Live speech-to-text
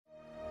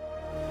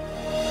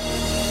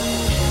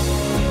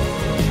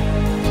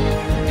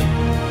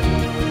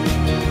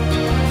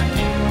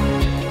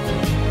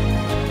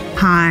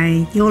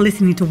Hi, you're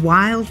listening to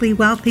Wildly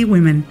Wealthy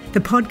Women, the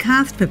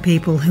podcast for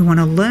people who want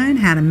to learn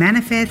how to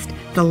manifest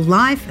the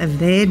life of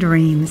their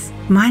dreams.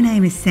 My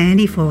name is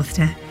Sandy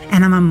Forster,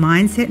 and I'm a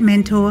mindset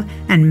mentor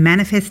and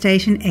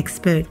manifestation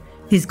expert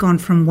who's gone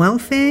from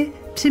welfare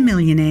to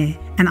millionaire,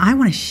 and I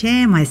want to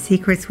share my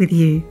secrets with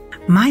you.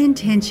 My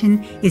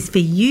intention is for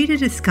you to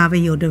discover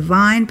your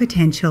divine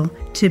potential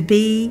to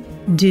be,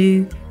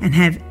 do, and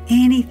have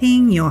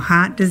anything your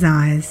heart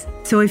desires.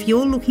 So if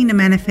you're looking to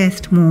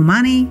manifest more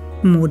money,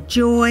 more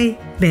joy,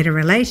 better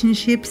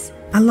relationships,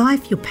 a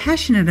life you're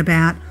passionate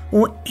about,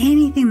 or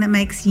anything that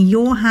makes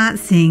your heart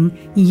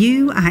sing,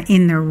 you are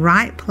in the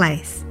right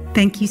place.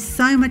 Thank you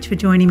so much for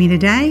joining me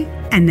today,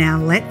 and now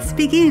let's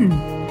begin.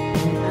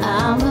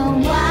 I'm a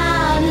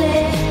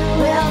wildly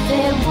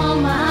wealthy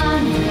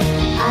woman.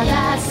 I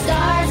got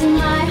stars in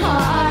my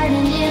heart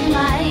and in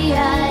my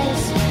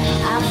eyes.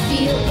 I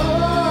feel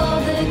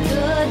all the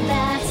good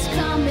that's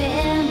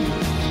coming.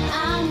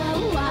 I'm a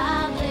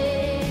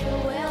wildly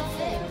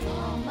wealthy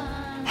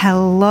woman.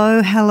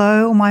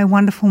 Hello, my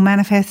wonderful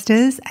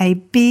manifestors. A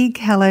big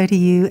hello to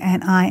you,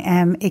 and I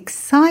am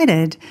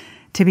excited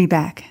to be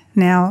back.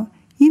 Now,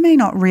 you may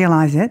not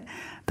realize it,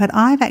 but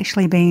I've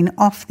actually been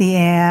off the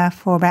air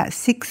for about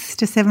 6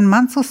 to 7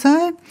 months or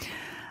so.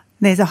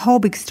 There's a whole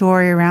big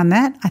story around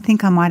that. I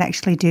think I might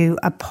actually do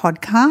a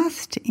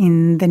podcast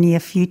in the near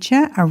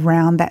future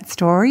around that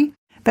story.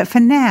 But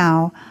for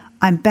now,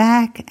 I'm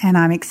back and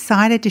I'm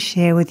excited to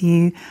share with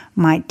you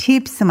my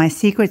tips and my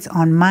secrets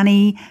on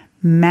money,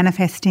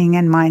 manifesting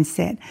and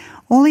mindset.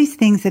 All these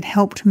things that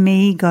helped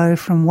me go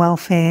from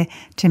welfare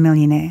to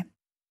millionaire.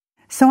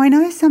 So I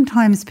know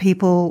sometimes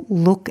people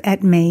look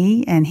at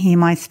me and hear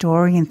my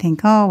story and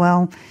think, oh,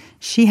 well,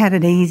 she had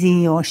it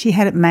easy, or she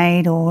had it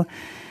made, or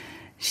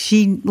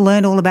she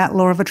learned all about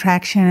law of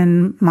attraction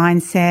and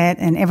mindset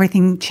and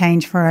everything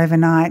changed for her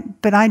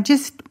overnight. But I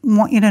just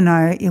want you to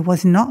know it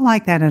was not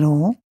like that at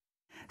all.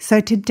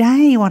 So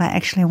today what I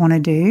actually want to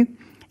do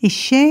is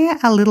share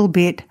a little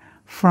bit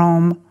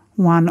from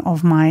one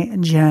of my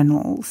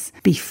journals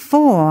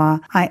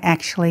before I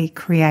actually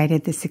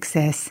created the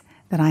success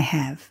that I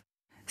have.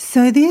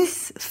 So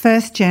this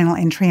first journal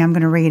entry I'm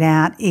going to read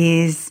out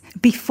is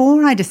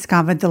before I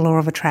discovered the law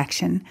of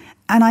attraction.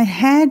 And I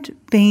had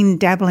been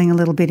dabbling a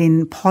little bit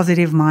in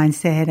positive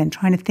mindset and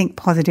trying to think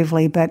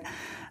positively, but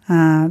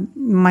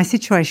my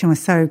situation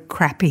was so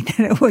crappy that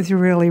it was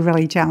really,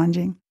 really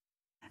challenging.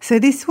 So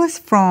this was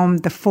from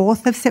the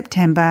 4th of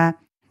September,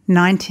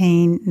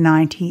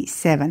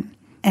 1997.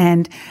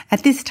 And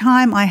at this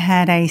time, I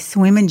had a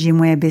swim and gym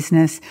wear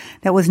business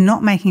that was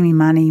not making me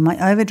money.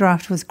 My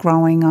overdraft was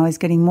growing. I was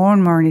getting more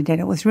and more into debt.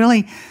 It was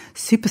really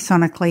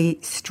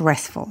supersonically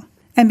stressful.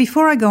 And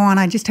before I go on,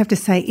 I just have to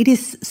say it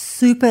is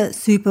super,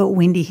 super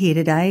windy here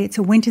today. It's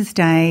a winter's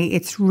day.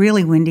 It's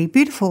really windy,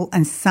 beautiful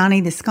and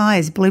sunny. The sky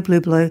is blue, blue,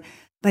 blue,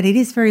 but it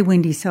is very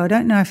windy. So I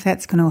don't know if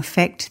that's going to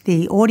affect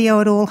the audio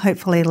at all.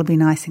 Hopefully it'll be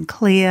nice and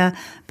clear.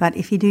 But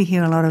if you do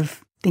hear a lot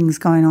of things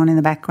going on in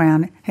the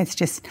background, it's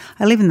just,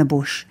 I live in the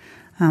bush.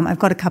 I've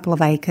got a couple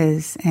of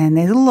acres and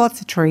there's lots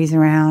of trees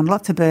around,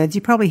 lots of birds. You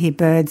probably hear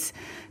birds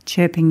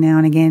chirping now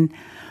and again.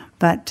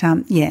 But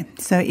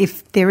so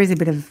if there is a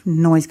bit of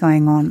noise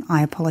going on,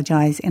 I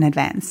apologise in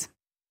advance.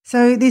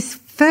 So this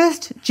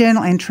first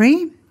journal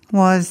entry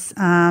was,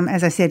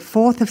 as I said,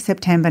 4th of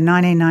September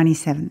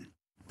 1997.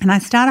 And I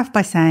start off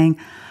by saying,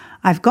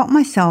 I've got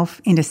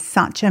myself into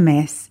such a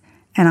mess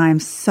and I am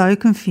so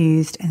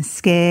confused and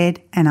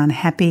scared and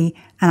unhappy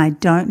and I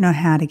don't know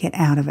how to get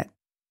out of it.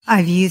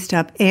 I've used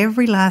up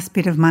every last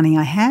bit of money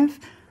I have.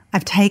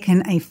 I've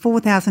taken a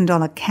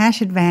 $4,000 cash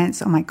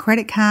advance on my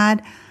credit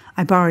card.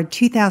 I borrowed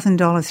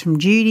 $2,000 from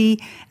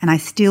Judy and I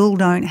still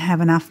don't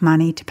have enough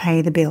money to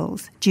pay the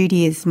bills.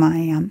 Judy is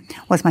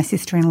was my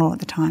sister-in-law at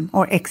the time,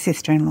 or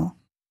ex-sister-in-law.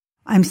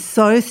 I'm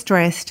so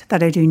stressed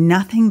that I do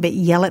nothing but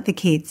yell at the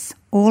kids.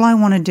 All I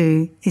want to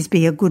do is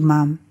be a good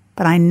mum,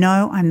 but I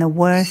know I'm the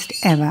worst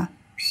ever.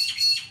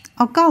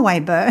 Oh, go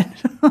away, bird.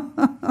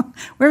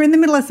 We're in the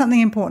middle of something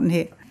important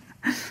here.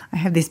 I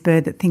have this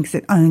bird that thinks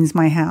it owns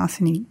my house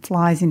and he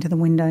flies into the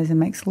windows and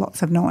makes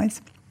lots of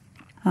noise.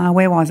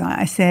 Where was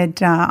I? I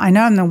said, I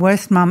know I'm the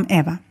worst mum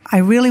ever. I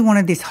really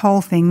wanted this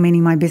whole thing,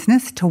 meaning my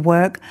business, to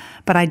work,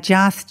 but I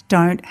just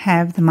don't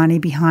have the money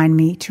behind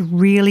me to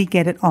really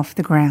get it off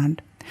the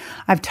ground.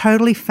 I've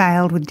totally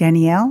failed with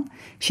Danielle.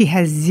 She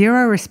has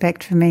zero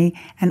respect for me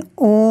and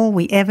all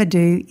we ever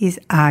do is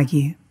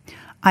argue.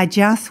 I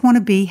just want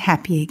to be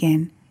happy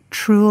again,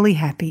 truly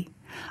happy.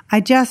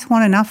 I just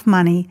want enough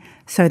money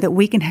so that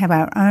we can have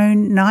our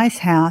own nice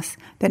house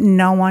that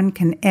no one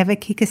can ever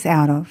kick us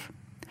out of.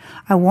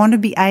 I want to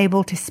be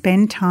able to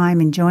spend time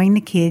enjoying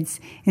the kids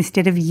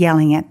instead of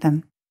yelling at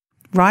them.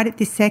 Right at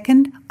this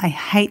second, I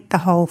hate the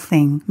whole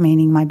thing,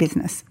 meaning my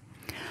business.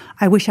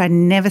 I wish I'd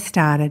never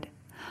started.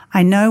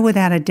 I know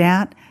without a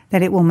doubt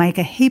that it will make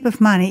a heap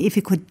of money if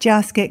it could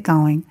just get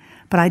going,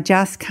 but I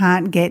just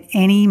can't get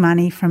any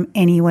money from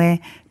anywhere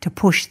to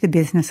push the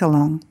business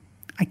along.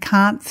 I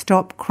can't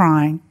stop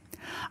crying.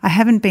 I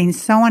haven't been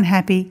so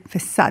unhappy for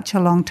such a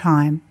long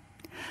time.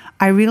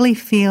 I really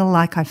feel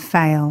like I've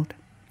failed.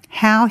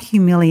 How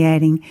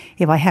humiliating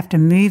if I have to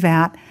move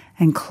out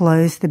and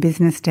close the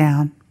business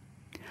down.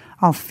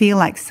 I'll feel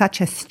like such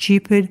a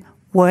stupid,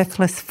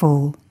 worthless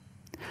fool.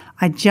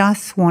 I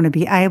just want to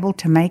be able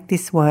to make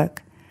this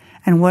work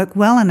and work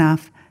well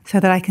enough so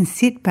that I can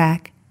sit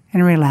back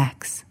and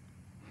relax.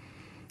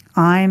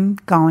 I'm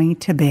going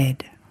to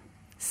bed.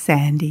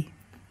 Sandy.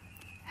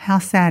 How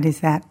sad is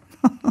that?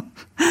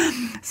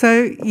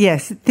 So,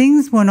 yes,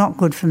 things were not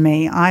good for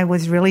me. I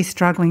was really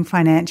struggling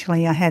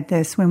financially. I had the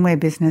swimwear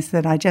business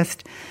that I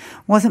just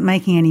wasn't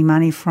making any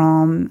money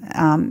from.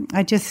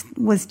 I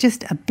was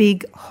just a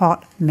big,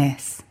 hot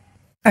mess.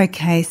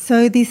 Okay,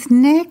 so this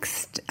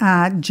next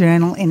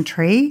journal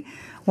entry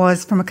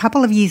was from a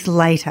couple of years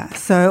later.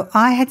 So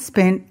I had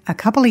spent a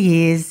couple of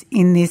years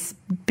in this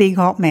big,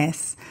 hot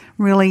mess,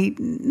 really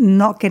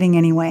not getting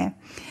anywhere.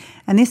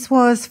 And this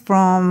was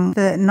from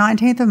the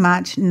 19th of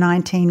March,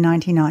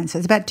 1999. So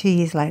it's about 2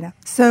 years later.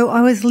 So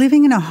I was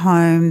living in a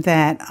home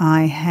that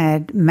I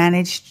had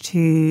managed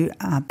to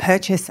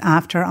purchase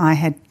after I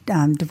had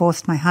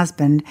divorced my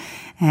husband,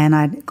 and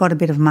I'd got a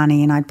bit of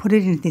money and I'd put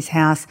it into this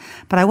house,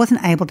 but I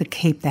wasn't able to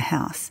keep the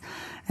house.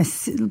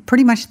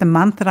 Pretty much the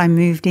month that I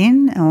moved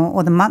in,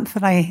 or the month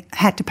that I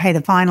had to pay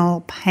the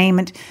final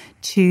payment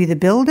to the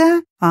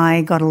builder,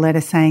 I got a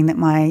letter saying that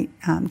my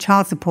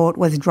child support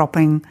was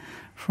dropping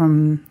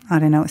from, I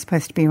don't know, it was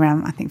supposed to be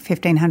around, I think,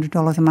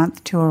 $1,500 a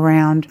month to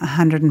around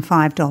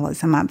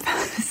 $105 a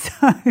month.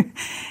 So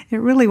it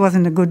really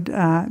wasn't a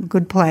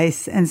good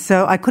place. And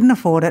so I couldn't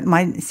afford it.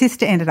 My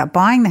sister ended up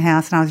buying the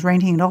house and I was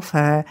renting it off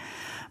her.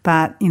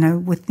 But, you know,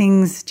 with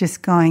things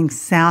just going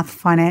south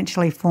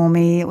financially for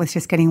me, it was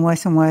just getting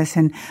worse and worse.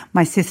 And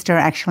my sister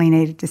actually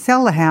needed to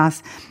sell the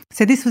house.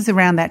 So this was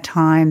around that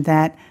time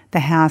that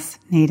the house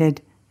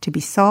needed to be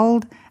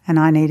sold and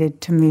I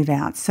needed to move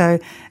out. So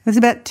it was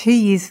about 2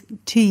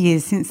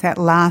 years since that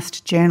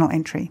last journal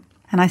entry.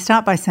 And I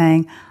start by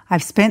saying,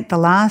 I've spent the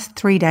last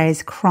 3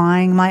 days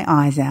crying my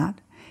eyes out.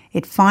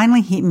 It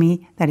finally hit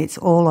me that it's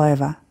all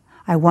over.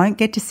 I won't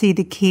get to see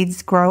the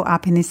kids grow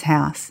up in this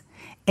house.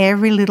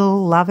 Every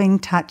little loving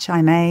touch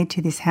I made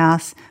to this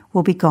house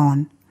will be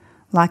gone.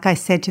 Like I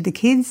said to the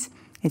kids,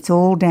 it's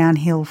all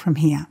downhill from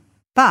here.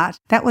 But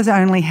that was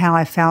only how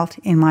I felt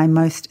in my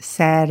most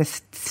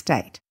saddest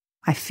state.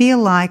 I feel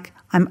like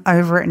I'm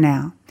over it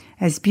now.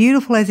 As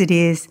beautiful as it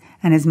is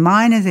and as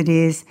mine as it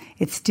is,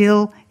 it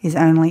still is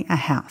only a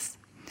house.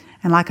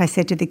 And like I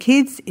said to the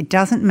kids, it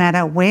doesn't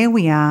matter where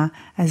we are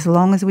as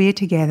long as we are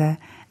together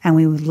and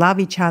we love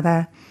each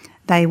other,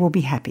 they will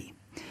be happy.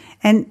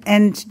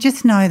 And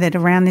just know that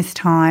around this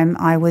time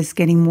I was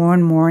getting more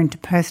and more into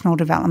personal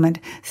development,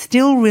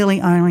 still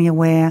really only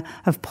aware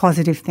of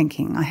positive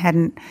thinking. I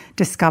hadn't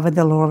discovered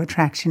the law of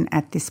attraction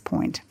at this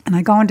point. And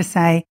I go on to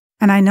say,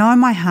 and I know in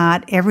my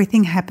heart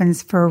everything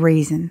happens for a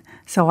reason,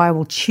 so I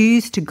will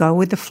choose to go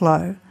with the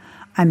flow.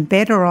 I'm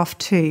better off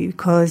too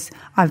because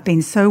I've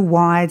been so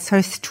wired,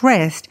 so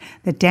stressed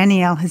that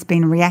Danielle has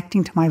been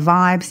reacting to my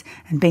vibes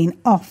and been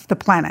off the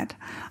planet.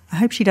 I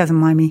hope she doesn't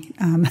mind me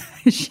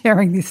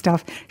sharing this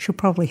stuff. She'll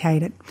probably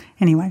hate it.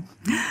 Anyway,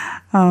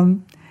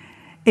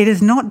 it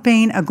has not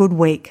been a good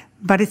week,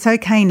 but it's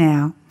okay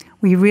now.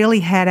 We really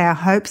had our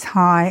hopes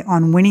high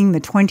on winning the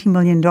 $20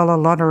 million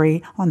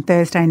lottery on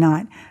Thursday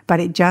night,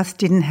 but it just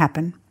didn't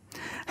happen.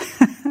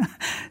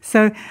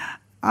 So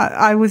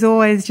I was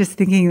always just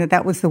thinking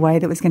that was the way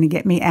that was going to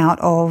get me out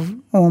of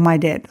all my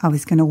debt. I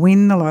was going to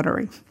win the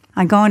lottery.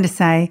 I go on to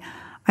say,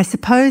 I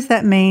suppose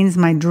that means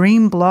my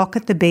dream block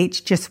at the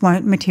beach just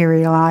won't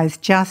materialise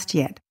just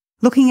yet.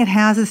 Looking at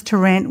houses to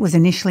rent was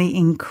initially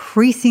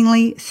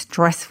increasingly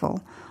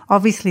stressful.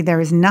 Obviously,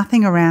 there is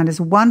nothing around as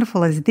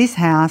wonderful as this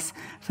house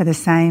for the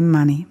same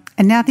money.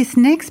 And now this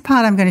next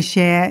part I'm going to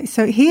share.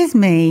 So here's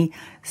me,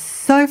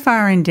 so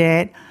far in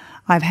debt.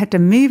 I've had to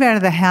move out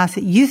of the house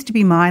that used to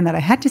be mine, that I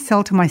had to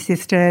sell to my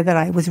sister, that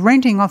I was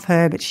renting off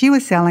her, but she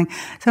was selling.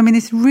 So I'm in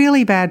this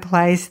really bad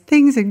place.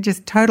 Things are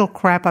just total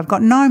crap. I've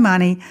got no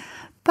money.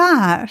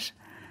 But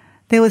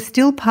there was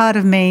still part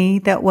of me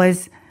that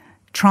was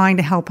trying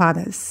to help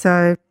others.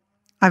 So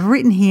I've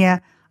written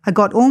here, I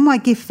got all my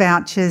gift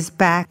vouchers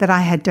back that I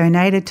had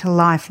donated to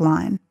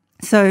Lifeline.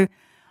 So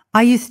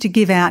I used to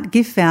give out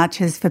gift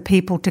vouchers for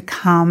people to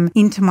come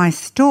into my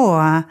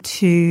store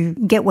to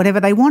get whatever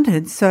they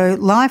wanted. So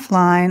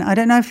Lifeline, I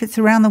don't know if it's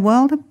around the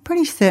world, I'm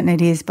pretty certain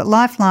it is, but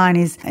Lifeline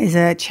is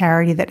a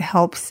charity that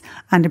helps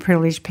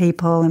underprivileged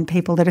people and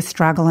people that are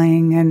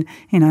struggling. And,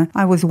 you know,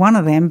 I was one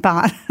of them,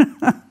 but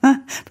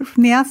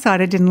from the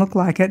outside it didn't look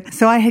like it.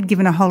 So I had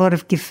given a whole lot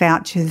of gift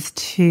vouchers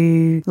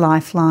to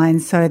Lifeline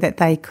so that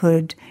they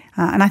could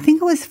and I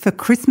think it was for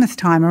Christmas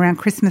time, around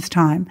Christmas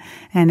time,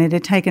 and it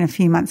had taken a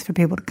few months for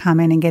people to come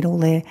in and get all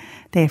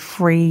their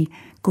free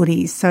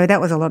goodies. So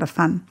that was a lot of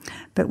fun.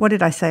 But what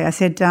did I say? I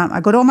said I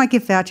got all my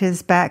gift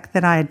vouchers back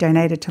that I had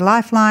donated to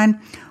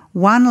Lifeline.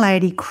 One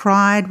lady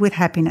cried with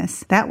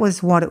happiness. That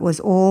was what it was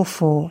all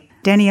for.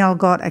 Danielle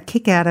got a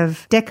kick out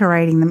of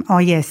decorating them. Oh,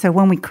 yeah, so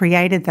when we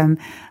created them,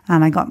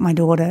 I got my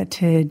daughter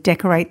to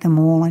decorate them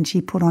all, and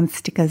she put on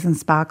stickers and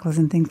sparklers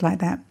and things like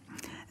that.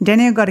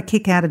 Danielle got a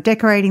kick out of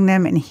decorating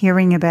them and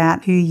hearing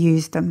about who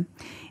used them.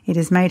 It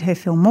has made her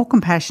feel more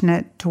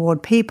compassionate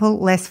toward people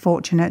less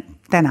fortunate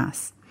than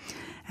us.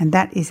 And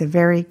that is a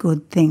very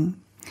good thing.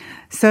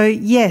 So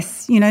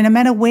yes, no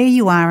matter where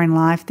you are in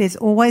life, there's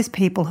always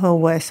people who are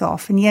worse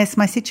off. And yes,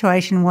 my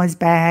situation was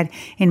bad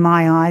in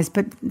my eyes,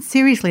 but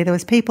seriously, there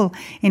was people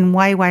in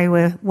way, way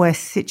worse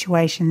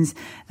situations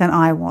than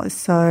I was.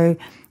 So,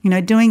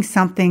 doing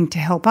something to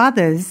help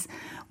others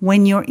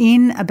when you're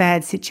in a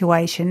bad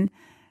situation,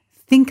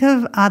 think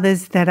of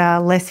others that are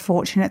less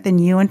fortunate than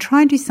you and try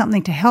and do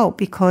something to help,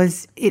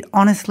 because it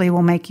honestly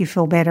will make you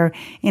feel better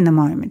in the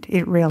moment.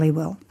 It really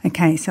will.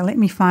 Okay, so let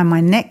me find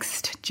my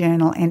next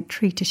journal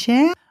entry to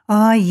share.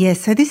 Oh,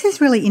 yes. So this is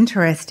really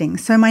interesting.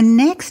 So my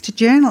next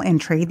journal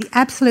entry, the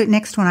absolute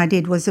next one I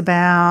did, was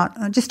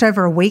about just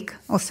over a week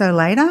or so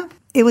later.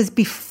 It was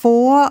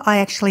before I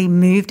actually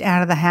moved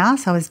out of the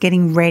house. I was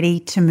getting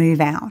ready to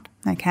move out.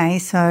 Okay,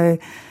 so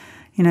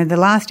the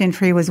last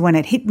entry was when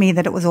it hit me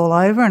that it was all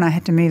over and I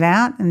had to move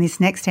out. And this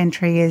next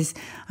entry is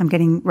I'm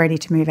getting ready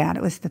to move out.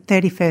 It was the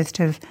 31st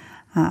of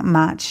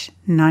March,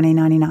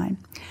 1999.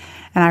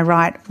 And I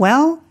write,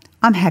 well,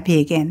 I'm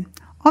happy again.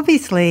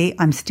 Obviously,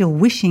 I'm still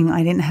wishing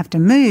I didn't have to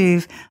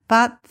move,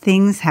 but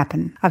things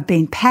happen. I've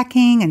been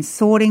packing and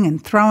sorting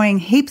and throwing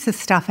heaps of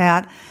stuff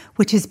out,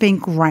 which has been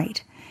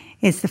great.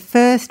 It's the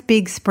first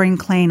big spring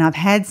clean I've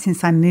had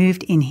since I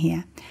moved in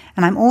here.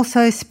 And I'm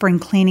also spring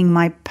cleaning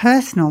my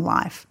personal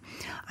life.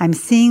 I'm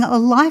seeing a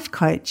life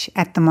coach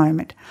at the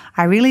moment.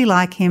 I really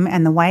like him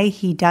and the way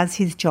he does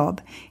his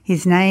job.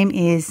 His name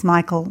is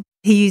Michael.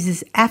 He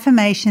uses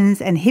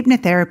affirmations and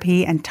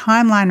hypnotherapy and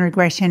timeline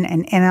regression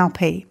and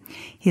NLP.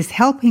 He's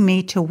helping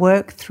me to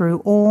work through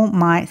all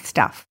my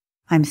stuff.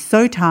 I'm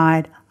so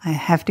tired, I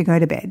have to go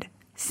to bed.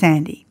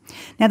 Sandy.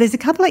 Now, there's a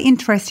couple of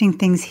interesting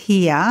things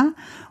here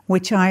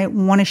which I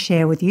want to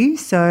share with you.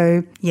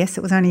 So, yes,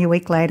 it was only a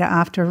week later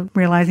after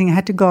realizing I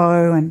had to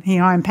go and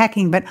I'm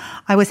packing, but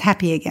I was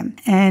happy again.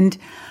 And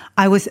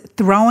I was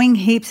throwing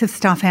heaps of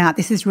stuff out.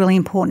 This is really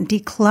important.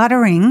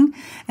 Decluttering.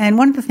 And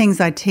one of the things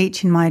I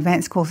teach in my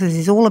advanced courses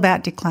is all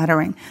about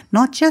decluttering,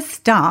 not just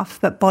stuff,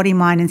 but body,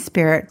 mind, and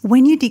spirit.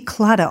 When you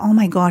declutter, oh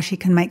my gosh, it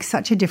can make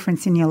such a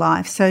difference in your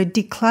life. So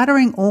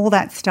decluttering all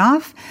that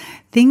stuff,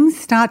 things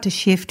start to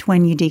shift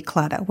when you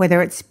declutter,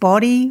 whether it's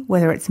body,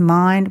 whether it's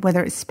mind,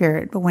 whether it's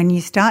spirit. But when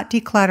you start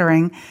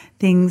decluttering,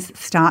 things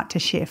start to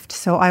shift.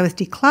 So I was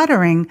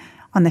decluttering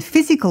on the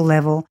physical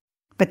level,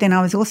 but then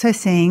I was also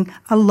seeing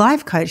a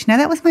life coach. Now,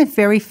 that was my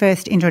very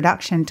first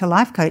introduction to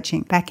life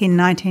coaching back in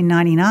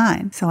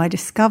 1999. So I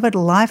discovered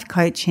life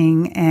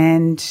coaching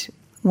and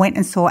went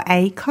and saw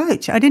a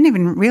coach. I didn't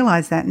even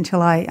realize that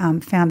until I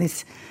found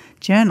this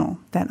journal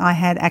that I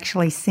had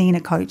actually seen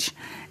a coach.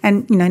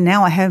 And,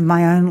 now I have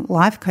my own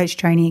life coach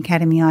training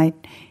academy. I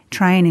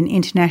train and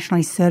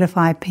internationally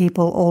certify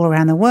people all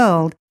around the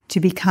world to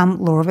become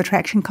law of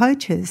attraction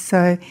coaches.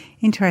 So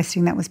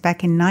interesting. That was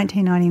back in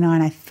 1999.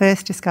 I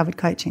first discovered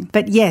coaching.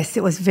 But yes,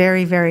 it was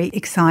very, very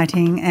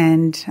exciting.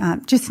 And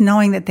just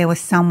knowing that there was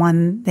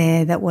someone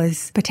there that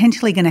was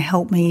potentially going to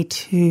help me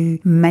to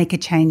make a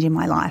change in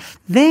my life.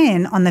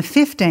 Then on the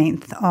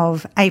 15th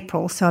of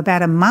April, so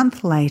about a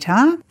month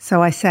later,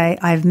 so I say,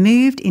 I've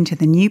moved into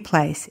the new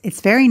place. It's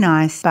very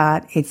nice,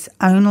 but it's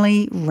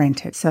only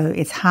rented. So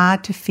it's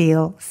hard to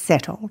feel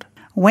settled.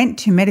 Went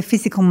to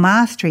Metaphysical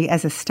Mastery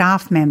as a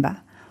staff member.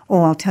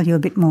 I'll tell you a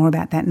bit more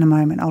about that in a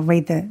moment. I'll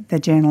read the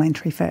journal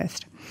entry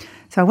first.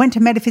 So I went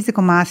to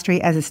Metaphysical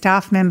Mastery as a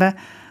staff member,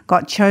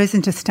 got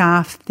chosen to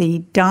staff the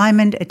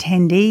Diamond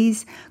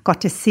attendees,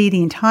 got to see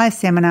the entire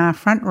seminar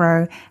front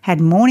row,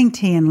 had morning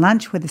tea and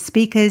lunch with the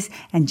speakers,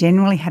 and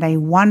generally had a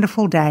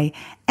wonderful day.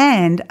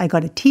 And I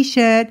got a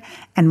t-shirt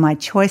and my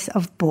choice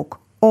of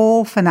book,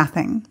 all for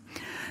nothing.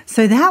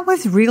 So that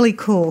was really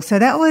cool. So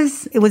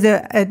it was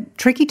a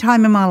tricky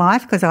time in my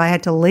life because I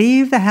had to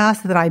leave the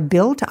house that I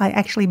built. I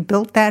actually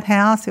built that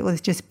house. It was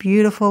just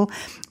beautiful,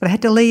 but I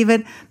had to leave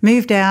it,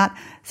 moved out,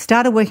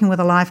 started working with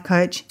a life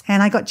coach,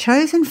 and I got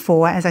chosen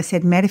for, as I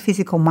said,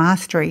 Metaphysical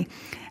Mastery.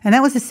 And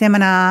that was a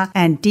seminar,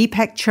 and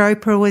Deepak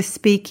Chopra was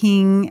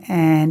speaking,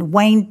 and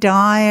Wayne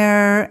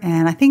Dyer,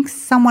 and I think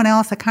someone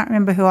else, I can't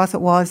remember who else it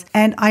was.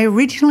 And I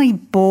originally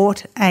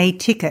bought a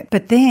ticket,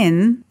 but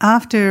then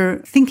after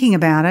thinking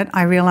about it,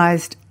 I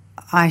realized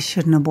I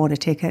shouldn't have bought a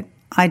ticket.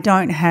 I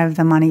don't have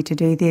the money to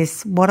do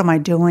this. What am I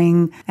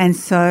doing? And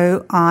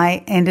so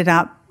I ended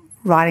up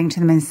writing to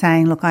them and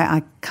saying, look,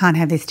 I can't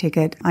have this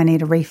ticket. I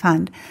need a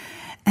refund.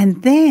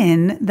 And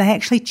then they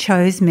actually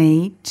chose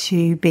me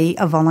to be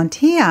a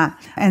volunteer.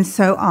 And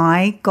so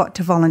I got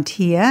to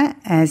volunteer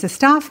as a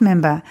staff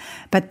member.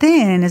 But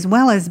then, as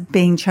well as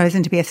being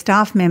chosen to be a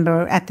staff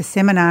member at the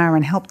seminar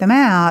and help them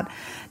out,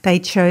 they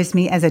chose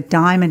me as a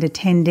Diamond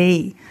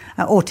attendee,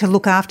 or to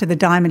look after the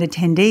Diamond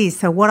attendees.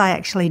 So what I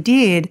actually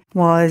did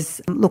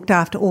was looked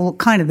after all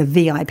kind of the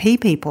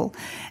VIP people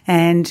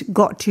and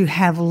got to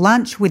have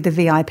lunch with the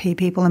VIP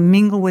people and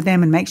mingle with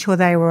them and make sure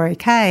they were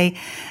okay.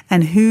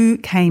 And who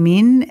came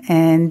in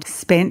and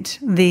spent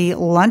the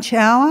lunch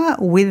hour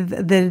with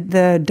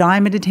the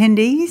Diamond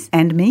attendees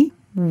and me?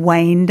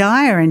 Wayne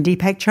Dyer and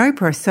Deepak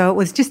Chopra. So it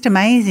was just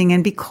amazing.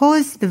 And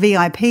because the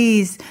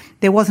VIPs,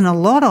 there wasn't a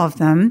lot of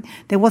them,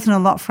 there wasn't a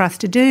lot for us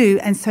to do.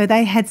 And so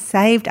they had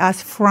saved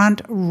us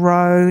front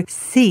row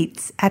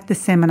seats at the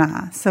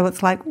seminar. So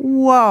it's like,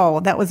 whoa,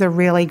 that was a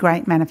really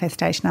great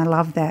manifestation. I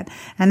love that.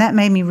 And that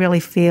made me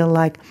really feel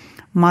like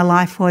my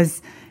life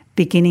was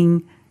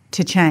beginning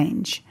to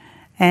change.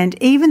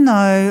 And even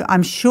though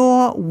I'm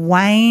sure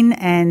Wayne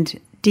and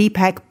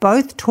Deepak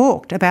both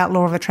talked about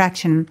law of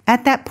attraction,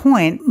 at that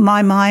point,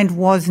 my mind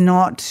was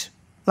not,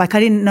 like I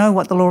didn't know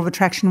what the law of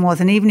attraction was.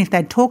 And even if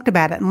they'd talked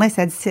about it, unless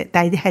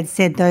they had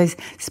said those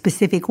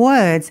specific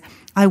words,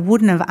 I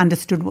wouldn't have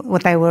understood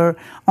what they were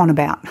on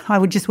about. I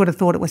would have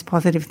thought it was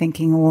positive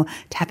thinking or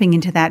tapping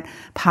into that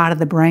part of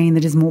the brain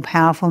that is more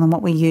powerful than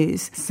what we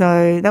use.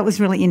 So that was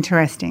really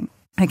interesting.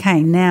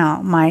 Okay,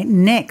 now my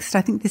next,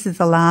 I think this is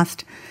the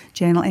last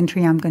journal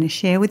entry I'm going to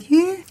share with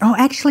you. Oh,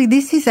 actually,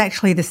 this is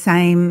actually the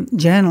same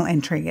journal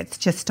entry. It's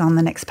just on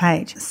the next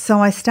page. So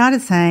I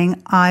started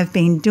saying I've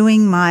been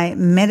doing my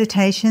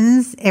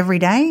meditations every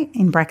day,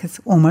 in brackets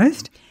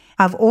almost.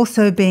 I've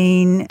also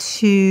been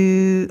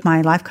to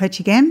my life coach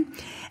again,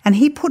 and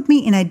he put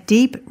me in a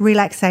deep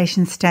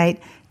relaxation state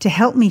to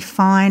help me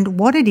find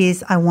what it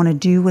is I want to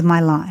do with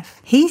my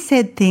life. He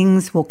said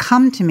things will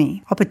come to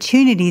me,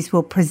 opportunities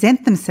will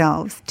present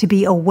themselves, to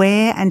be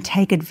aware and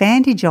take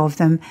advantage of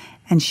them.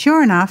 And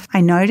sure enough,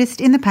 I noticed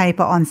in the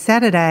paper on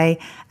Saturday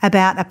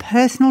about a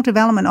personal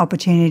development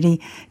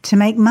opportunity to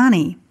make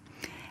money.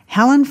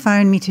 Helen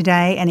phoned me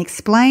today and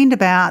explained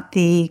about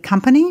the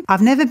company.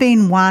 I've never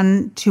been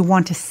one to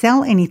want to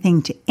sell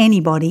anything to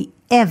anybody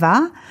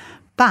ever,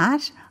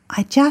 but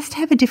I just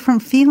have a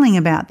different feeling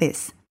about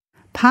this.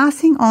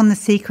 Passing on the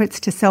secrets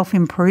to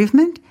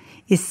self-improvement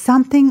is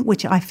something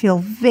which I feel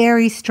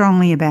very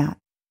strongly about.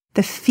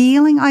 The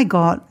feeling I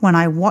got when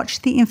I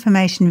watched the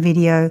information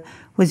video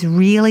was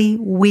really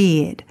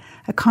weird,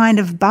 a kind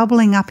of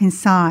bubbling up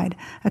inside,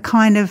 a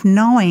kind of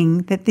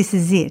knowing that this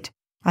is it.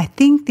 I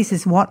think this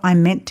is what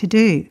I'm meant to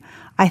do.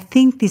 I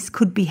think this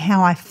could be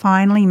how I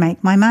finally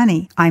make my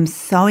money. I'm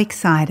so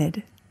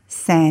excited.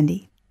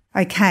 Sandy.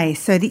 Okay,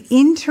 so the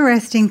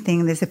interesting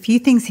thing, there's a few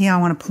things here I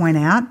want to point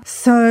out.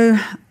 So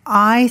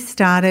I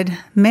started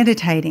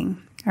meditating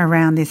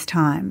around this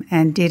time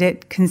and did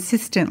it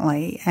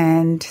consistently.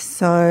 And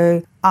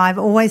so I've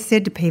always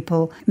said to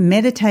people,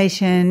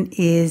 meditation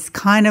is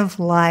kind of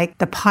like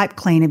the pipe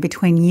cleaner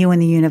between you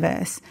and the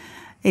universe.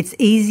 It's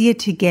easier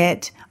to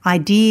get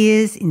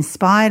ideas,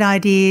 inspired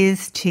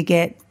ideas, to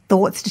get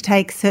thoughts to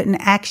take certain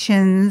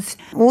actions.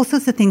 All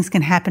sorts of things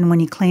can happen when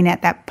you clean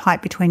out that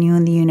pipe between you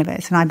and the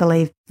universe. And I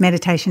believe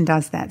meditation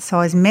does that. So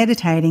I was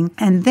meditating.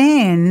 And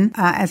then,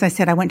 as I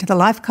said, I went to the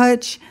life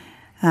coach.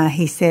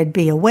 He said,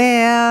 be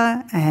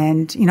aware.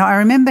 And, I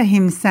remember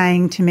him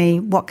saying to me,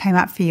 what came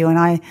up for you?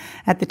 And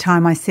at the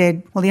time I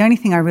said, well, the only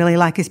thing I really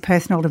like is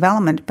personal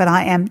development, but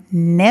I am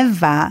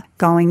never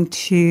going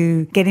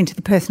to get into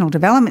the personal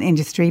development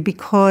industry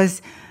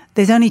because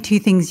there's only two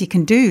things you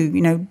can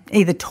do,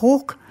 either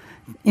talk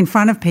in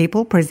front of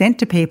people, present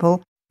to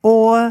people,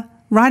 or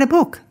write a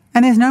book.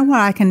 And there's no way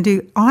I can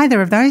do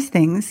either of those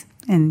things.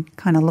 And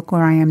kind of look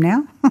where I am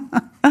now.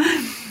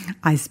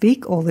 I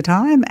speak all the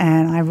time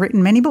and I've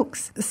written many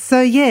books.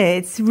 So yeah,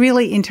 it's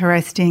really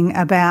interesting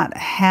about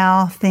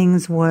how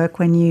things work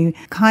when you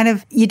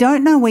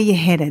don't know where you're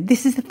headed.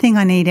 This is the thing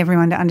I need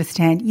everyone to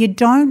understand. You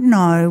don't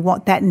know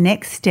what that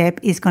next step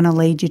is going to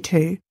lead you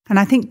to. And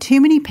I think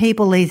too many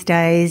people these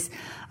days,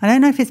 I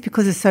don't know if it's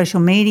because of social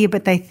media,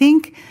 but they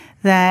think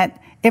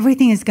that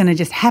everything is going to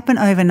just happen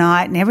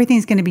overnight and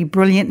everything's going to be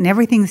brilliant and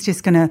everything's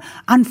just going to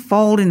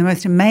unfold in the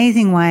most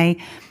amazing way.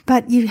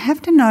 But you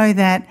have to know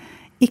that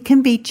it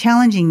can be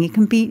challenging, it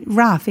can be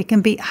rough, it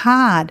can be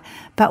hard.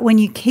 But when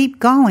you keep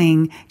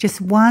going, just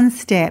one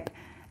step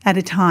at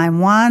a time,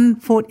 one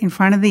foot in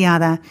front of the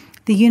other,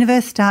 the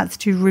universe starts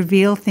to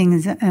reveal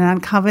things and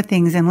uncover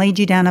things and lead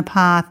you down a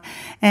path.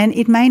 And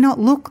it may not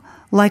look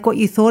like what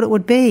you thought it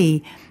would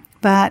be,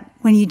 but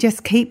when you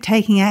just keep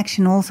taking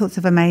action, all sorts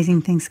of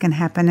amazing things can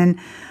happen. And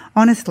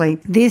honestly,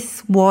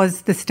 this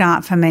was the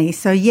start for me.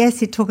 So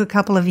yes, it took a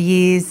couple of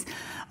years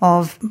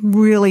of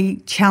really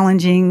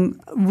challenging,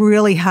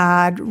 really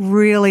hard,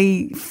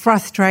 really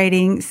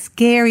frustrating,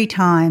 scary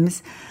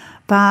times.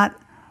 But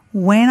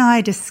when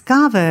I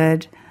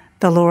discovered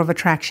the law of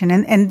attraction,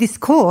 and this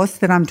course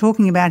that I'm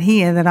talking about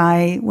here that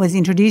I was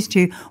introduced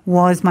to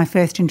was my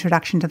first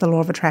introduction to the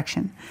law of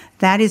attraction.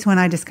 That is when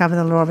I discovered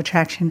the law of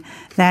attraction.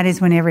 That is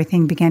when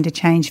everything began to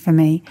change for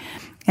me.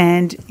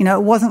 And,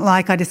 it wasn't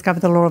like I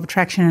discovered the law of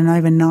attraction and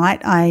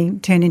overnight I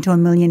turned into a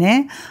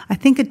millionaire. I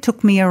think it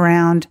took me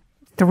around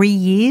 3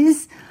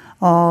 years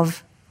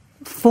of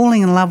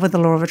falling in love with the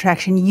law of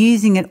attraction,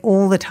 using it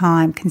all the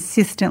time,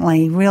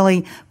 consistently,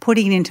 really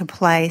putting it into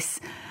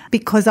place,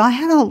 because I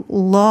had a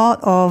lot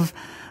of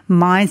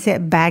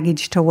mindset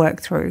baggage to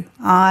work through.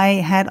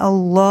 I had a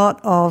lot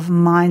of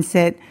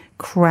mindset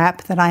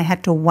crap that I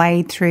had to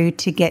wade through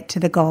to get to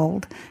the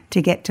gold,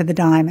 to get to the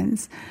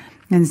diamonds.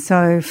 And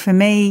so for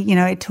me,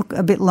 it took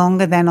a bit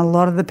longer than a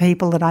lot of the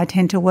people that I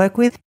tend to work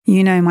with.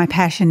 My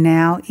passion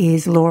now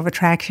is law of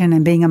attraction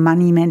and being a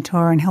money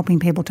mentor and helping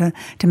people to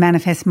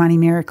manifest money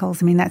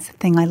miracles. I mean, that's the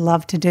thing I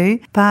love to do.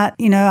 But,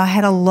 I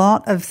had a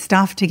lot of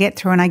stuff to get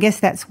through. And I guess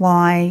that's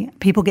why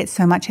people get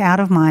so much out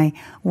of my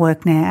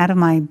work now, out of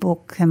my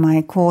book and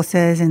my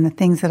courses and the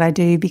things that I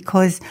do,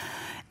 because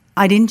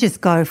I didn't just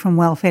go from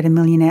welfare to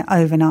millionaire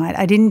overnight.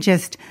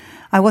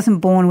 I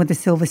wasn't born with a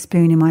silver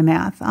spoon in my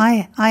mouth.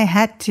 I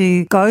had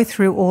to go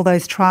through all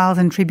those trials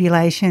and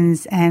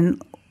tribulations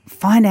and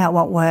find out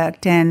what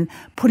worked and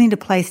put into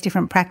place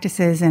different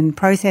practices and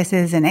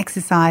processes and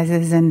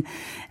exercises and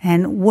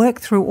work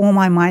through all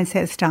my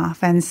mindset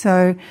stuff. And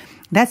so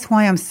that's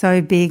why I'm so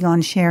big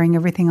on sharing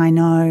everything I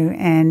know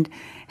and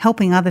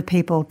helping other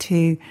people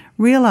to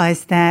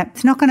realize that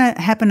it's not going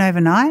to happen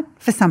overnight.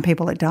 For some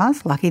people it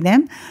does, lucky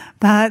them,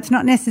 but it's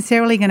not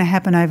necessarily going to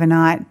happen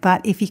overnight.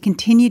 But if you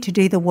continue to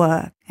do the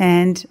work,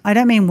 and I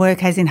don't mean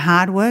work as in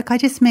hard work, I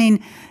just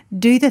mean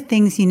do the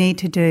things you need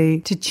to do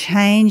to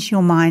change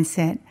your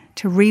mindset,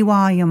 to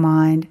rewire your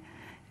mind,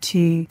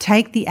 to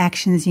take the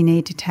actions you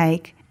need to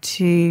take,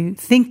 to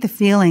think the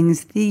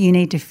feelings that you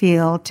need to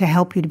feel to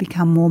help you to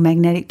become more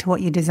magnetic to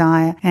what you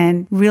desire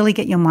and really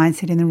get your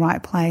mindset in the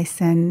right place.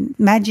 And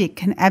magic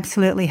can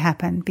absolutely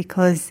happen,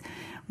 because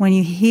when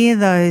you hear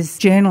those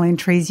journal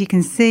entries, you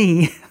can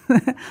see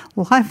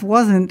life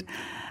wasn't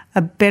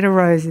a bed of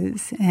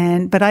roses.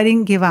 But I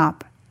didn't give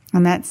up.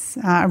 And that's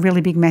a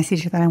really big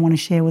message that I want to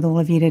share with all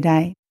of you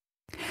today.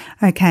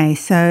 Okay,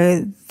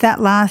 so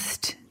that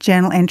last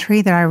journal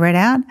entry that I read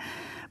out,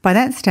 by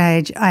that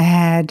stage I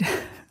had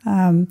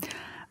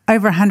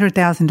over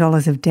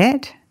 $100,000 of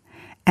debt,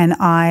 and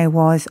I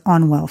was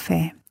on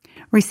welfare,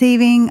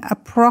 receiving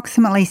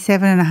approximately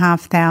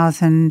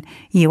 $7,500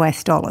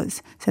 US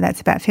dollars. So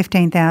that's about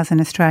 15,000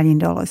 Australian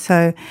dollars.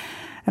 So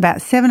about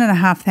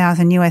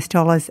 $7,500 US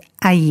dollars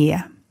a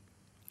year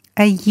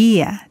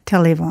to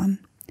live on.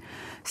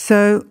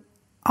 So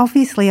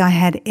obviously I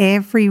had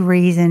every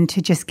reason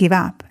to just give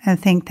up and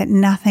think that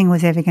nothing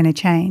was ever going to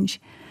change,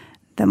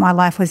 that my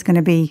life was going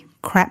to be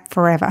crap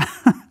forever.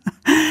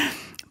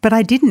 But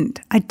I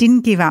didn't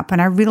give up.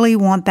 And I really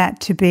want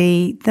that to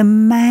be the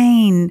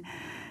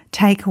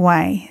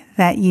takeaway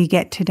that you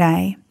get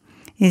today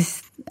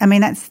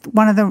that's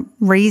one of the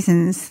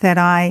reasons that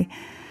I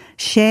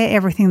share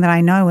everything that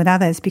I know with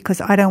others, because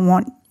I don't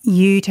want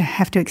you to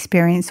have to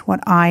experience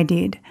what I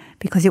did,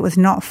 because it was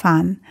not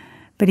fun.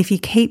 But if you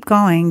keep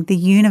going, the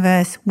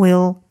universe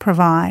will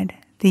provide.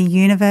 The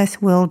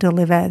universe will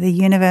deliver. The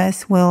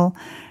universe will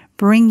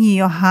bring you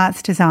your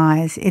heart's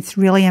desires. It's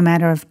really a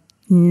matter of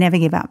never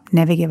give up,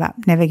 never give up,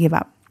 never give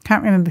up.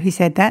 Can't remember who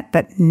said that,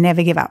 but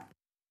never give up.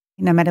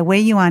 No matter where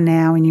you are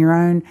now in your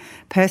own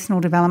personal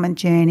development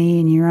journey,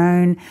 in your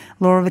own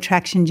law of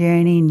attraction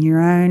journey, in your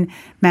own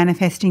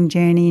manifesting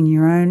journey, in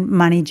your own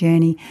money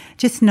journey,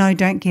 just know,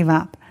 don't give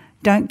up.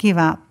 Don't give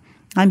up.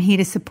 I'm here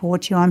to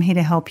support you. I'm here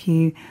to help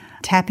you.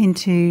 Tap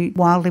into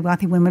Wildly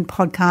Wealthy Women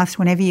podcast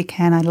whenever you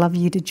can. I'd love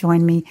you to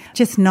join me.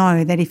 Just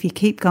know that if you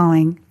keep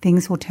going,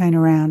 things will turn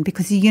around,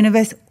 because the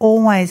universe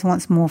always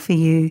wants more for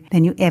you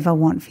than you ever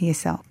want for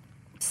yourself.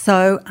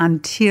 So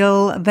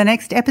until the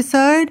next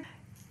episode,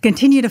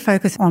 continue to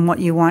focus on what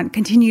you want.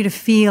 Continue to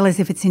feel as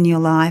if it's in your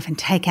life and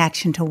take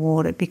action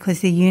toward it, because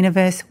the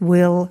universe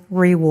will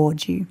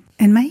reward you.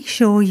 And make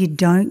sure you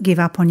don't give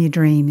up on your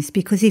dreams,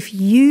 because if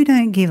you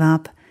don't give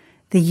up,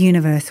 the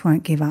universe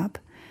won't give up.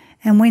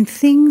 And when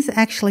things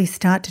actually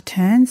start to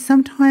turn,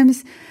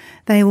 sometimes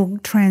they will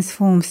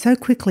transform so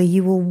quickly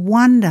you will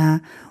wonder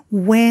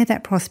where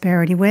that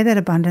prosperity, where that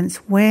abundance,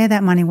 where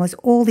that money was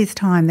all this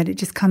time, that it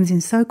just comes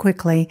in so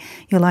quickly.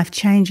 Your life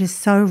changes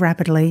so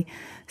rapidly.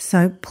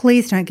 So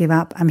please don't give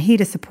up. I'm here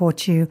to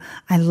support you.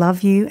 I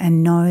love you,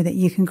 and know that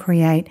you can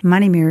create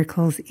money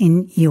miracles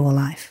in your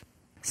life.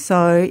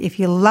 So if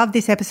you love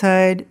this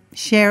episode,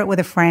 share it with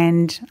a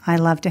friend. I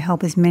love to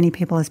help as many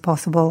people as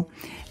possible,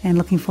 and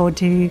looking forward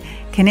to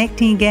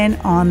connecting again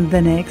on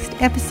the next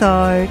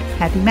episode.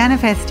 Happy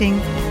manifesting.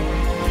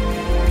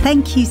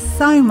 Thank you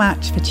so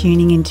much for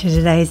tuning into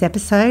today's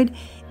episode.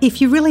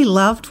 If you really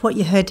loved what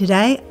you heard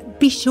today,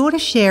 be sure to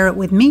share it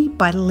with me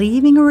by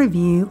leaving a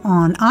review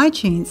on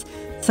iTunes,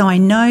 so I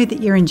know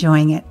that you're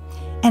enjoying it.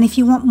 And if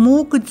you want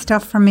more good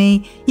stuff from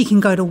me, you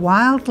can go to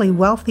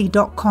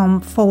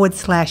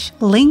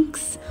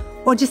wildlywealthy.com/links,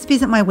 or just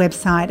visit my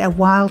website at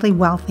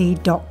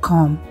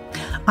wildlywealthy.com.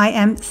 I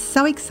am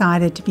so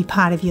excited to be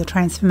part of your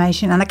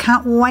transformation, and I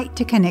can't wait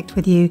to connect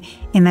with you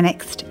in the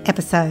next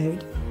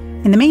episode.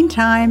 In the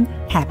meantime,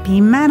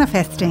 happy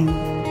manifesting.